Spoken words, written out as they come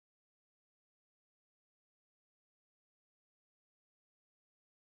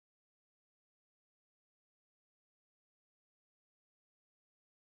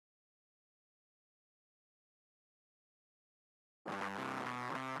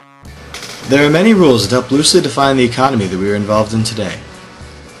There are many rules that help loosely define the economy that we are involved in today.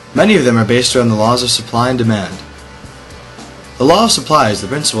 Many of them are based around the laws of supply and demand. The law of supply is the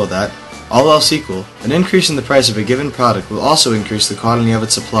principle that, all else equal, an increase in the price of a given product will also increase the quantity of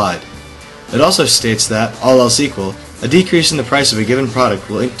it supplied. It also states that, all else equal, a decrease in the price of a given product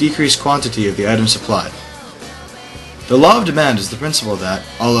will decrease quantity of the item supplied. The law of demand is the principle that,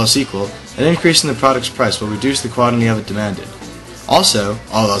 all else equal, an increase in the product's price will reduce the quantity of it demanded. Also,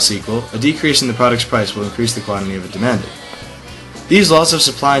 all else equal, a decrease in the product's price will increase the quantity of it demanded. These laws of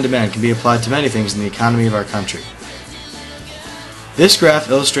supply and demand can be applied to many things in the economy of our country. This graph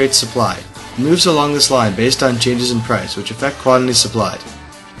illustrates supply. It moves along this line based on changes in price, which affect quantity supplied.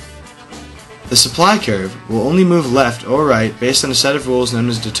 The supply curve will only move left or right based on a set of rules known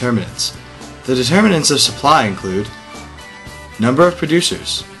as determinants. The determinants of supply include number of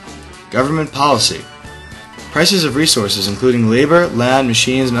producers, government policy, prices of resources including labor, land,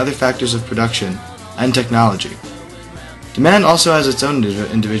 machines, and other factors of production, and technology. Demand also has its own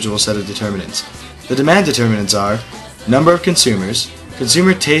individual set of determinants. The demand determinants are number of consumers,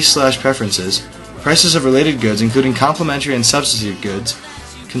 consumer tastes/preferences, prices of related goods including complementary and substitute goods,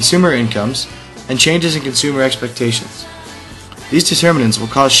 consumer incomes, and changes in consumer expectations. These determinants will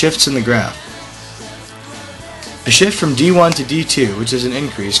cause shifts in the graph. A shift from D1 to D2, which is an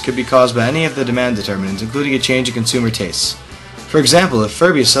increase, could be caused by any of the demand determinants, including a change in consumer tastes. For example, if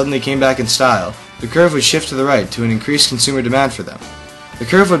Furbies suddenly came back in style, the curve would shift to the right to an increased consumer demand for them. The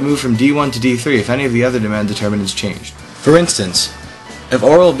curve would move from D1 to D3 if any of the other demand determinants changed. For instance, if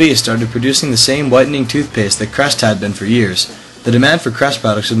Oral-B started producing the same whitening toothpaste that Crest had been for years, the demand for Crest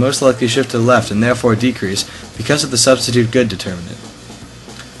products would most likely shift to the left and therefore decrease because of the substitute good determinant.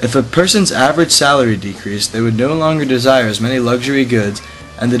 If a person's average salary decreased, they would no longer desire as many luxury goods,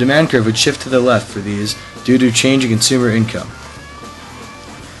 and the demand curve would shift to the left for these due to change in consumer income.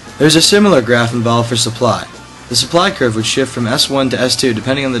 There is a similar graph involved for supply. The supply curve would shift from S1 to S2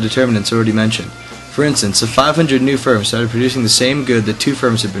 depending on the determinants already mentioned. For instance, if 500 new firms started producing the same good that 2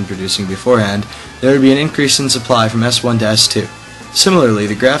 firms had been producing beforehand, there would be an increase in supply from S1 to S2. Similarly,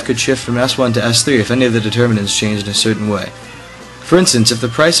 the graph could shift from S1 to S3 if any of the determinants changed in a certain way. For instance, if the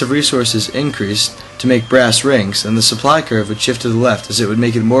price of resources increased to make brass rings, then the supply curve would shift to the left as it would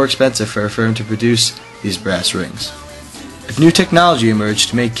make it more expensive for a firm to produce these brass rings. If new technology emerged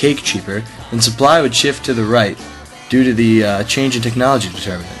to make cake cheaper, then supply would shift to the right due to the change in technology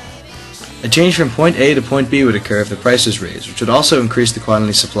determinant. A change from point A to point B would occur if the price was raised, which would also increase the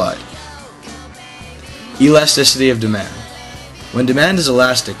quantity supplied. Elasticity of demand. When demand is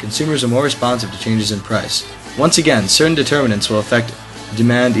elastic, consumers are more responsive to changes in price. Once again, certain determinants will affect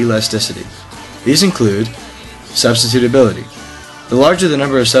demand elasticity. These include substitutability. The larger the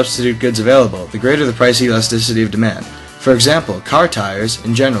number of substitute goods available, the greater the price elasticity of demand. For example, car tires,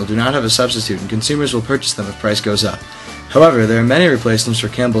 in general, do not have a substitute and consumers will purchase them if price goes up. However, there are many replacements for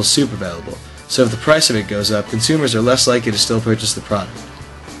Campbell's soup available, so if the price of it goes up, consumers are less likely to still purchase the product.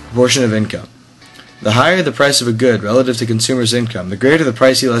 Proportion of income. The higher the price of a good relative to consumers' income, the greater the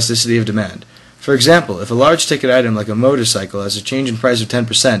price elasticity of demand. For example, if a large ticket item like a motorcycle has a change in price of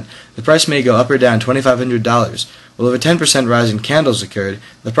 10%, the price may go up or down $2,500, while if a 10% rise in candles occurred,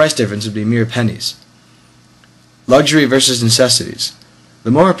 the price difference would be mere pennies. Luxury versus necessities.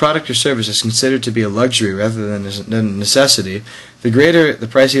 The more a product or service is considered to be a luxury rather than a necessity, the greater the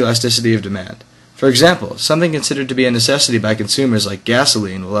price elasticity of demand. For example, something considered to be a necessity by consumers like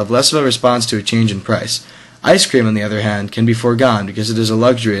gasoline will have less of a response to a change in price. Ice cream, on the other hand, can be foregone because it is a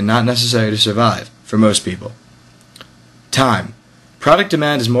luxury and not necessary to survive, for most people. Time. Product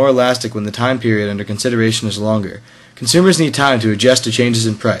demand is more elastic when the time period under consideration is longer. Consumers need time to adjust to changes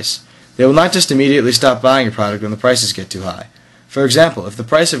in price. They will not just immediately stop buying a product when the prices get too high. For example, if the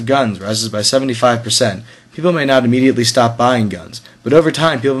price of guns rises by 75%, people may not immediately stop buying guns, but over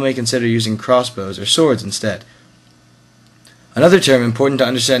time people may consider using crossbows or swords instead. Another term important to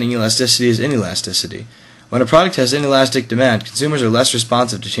understanding elasticity is inelasticity. When a product has inelastic demand, consumers are less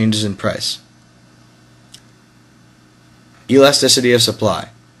responsive to changes in price. Elasticity of supply.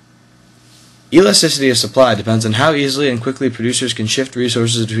 Elasticity of supply depends on how easily and quickly producers can shift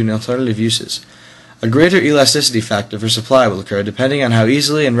resources between alternative uses. A greater elasticity factor for supply will occur depending on how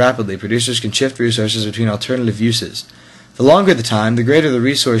easily and rapidly producers can shift resources between alternative uses. The longer the time, the greater the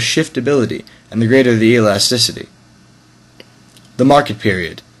resource shiftability, and the greater the elasticity. The market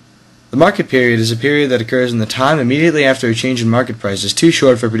period. The market period is a period that occurs in the time immediately after a change in market price is too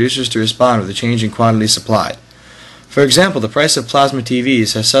short for producers to respond with a change in quantity supplied. For example, the price of plasma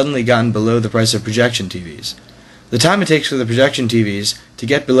TVs has suddenly gotten below the price of projection TVs. The time it takes for the projection TVs to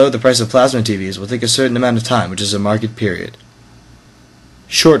get below the price of plasma TVs will take a certain amount of time, which is a market period.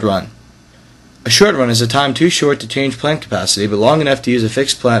 Short run. A short run is a time too short to change plant capacity, but long enough to use a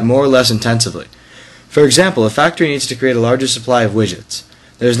fixed plant more or less intensively. For example, a factory needs to create a larger supply of widgets.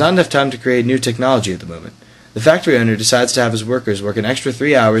 There is not enough time to create new technology at the moment. The factory owner decides to have his workers work an extra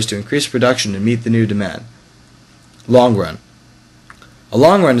 3 hours to increase production and meet the new demand. Long run. A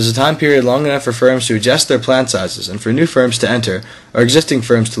long run is a time period long enough for firms to adjust their plant sizes and for new firms to enter or existing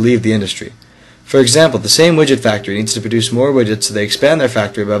firms to leave the industry. For example, the same widget factory needs to produce more widgets, so they expand their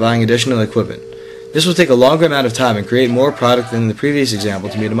factory by buying additional equipment. This will take a longer amount of time and create more product than in the previous example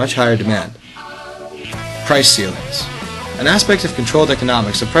to meet a much higher demand. Price ceilings. An aspect of controlled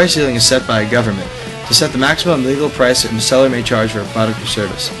economics, a price ceiling is set by a government to set the maximum legal price that a seller may charge for a product or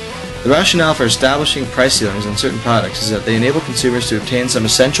service. The rationale for establishing price ceilings on certain products is that they enable consumers to obtain some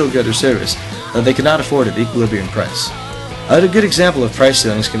essential good or service that they cannot afford at the equilibrium price. A good example of price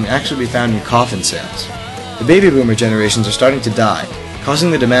ceilings can actually be found in coffin sales. The baby boomer generations are starting to die,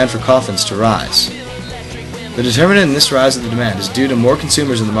 causing the demand for coffins to rise. The determinant in this rise of the demand is due to more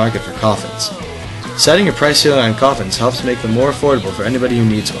consumers in the market for coffins. Setting a price ceiling on coffins helps make them more affordable for anybody who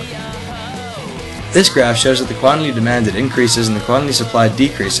needs one. This graph shows that the quantity demanded increases and the quantity supplied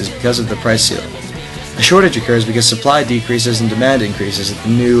decreases because of the price ceiling. A shortage occurs because supply decreases and demand increases at the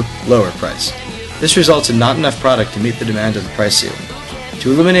new, lower price. This results in not enough product to meet the demand of the price ceiling.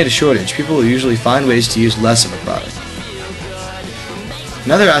 To eliminate a shortage, people will usually find ways to use less of a product.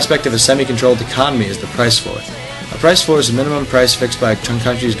 Another aspect of a semi-controlled economy is the price floor. A price floor is a minimum price fixed by a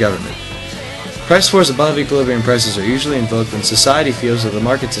country's government. Price floors above equilibrium prices are usually invoked when society feels that the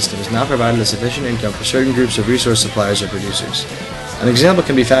market system has not provided a sufficient income for certain groups of resource suppliers or producers. An example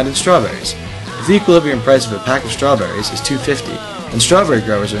can be found in strawberries. If the equilibrium price of a pack of strawberries is $2.50, and strawberry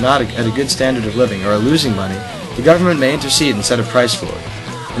growers are not at a good standard of living or are losing money, the government may intercede and set a price floor.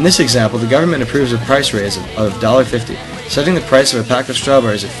 In this example, the government approves a price raise of $1.50, setting the price of a pack of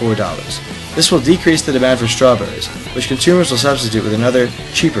strawberries at $4. This will decrease the demand for strawberries, which consumers will substitute with another,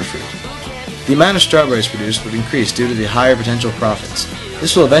 cheaper fruit. The amount of strawberries produced would increase due to the higher potential profits.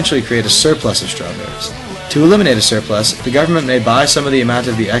 This will eventually create a surplus of strawberries. To eliminate a surplus, the government may buy some of the amount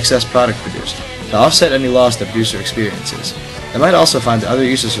of the excess product produced, to offset any loss the producer experiences. They might also find other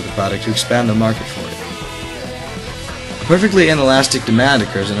uses for the product to expand the market for it. A perfectly inelastic demand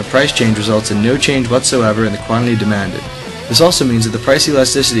occurs and a price change results in no change whatsoever in the quantity demanded. This also means that the price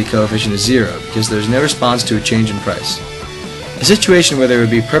elasticity coefficient is zero because there is no response to a change in price. A situation where there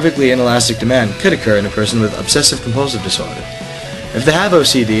would be perfectly inelastic demand could occur in a person with obsessive-compulsive disorder. If they have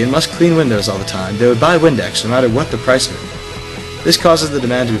OCD and must clean windows all the time, they would buy Windex no matter what the price of it. This causes the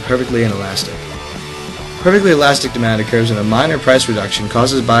demand to be perfectly inelastic. Perfectly elastic demand occurs when a minor price reduction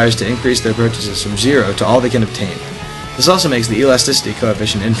causes buyers to increase their purchases from zero to all they can obtain. This also makes the elasticity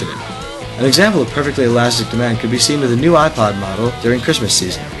coefficient infinite. An example of perfectly elastic demand could be seen with a new iPod model during Christmas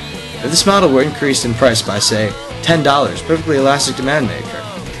season. If this model were increased in price by, say, $10, perfectly elastic demand may occur.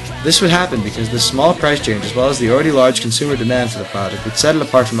 This would happen because this small price change as well as the already large consumer demand for the product would set it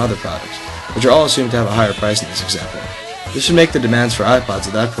apart from other products, which are all assumed to have a higher price in this example. This would make the demands for iPods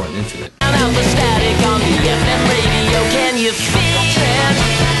at that point infinite.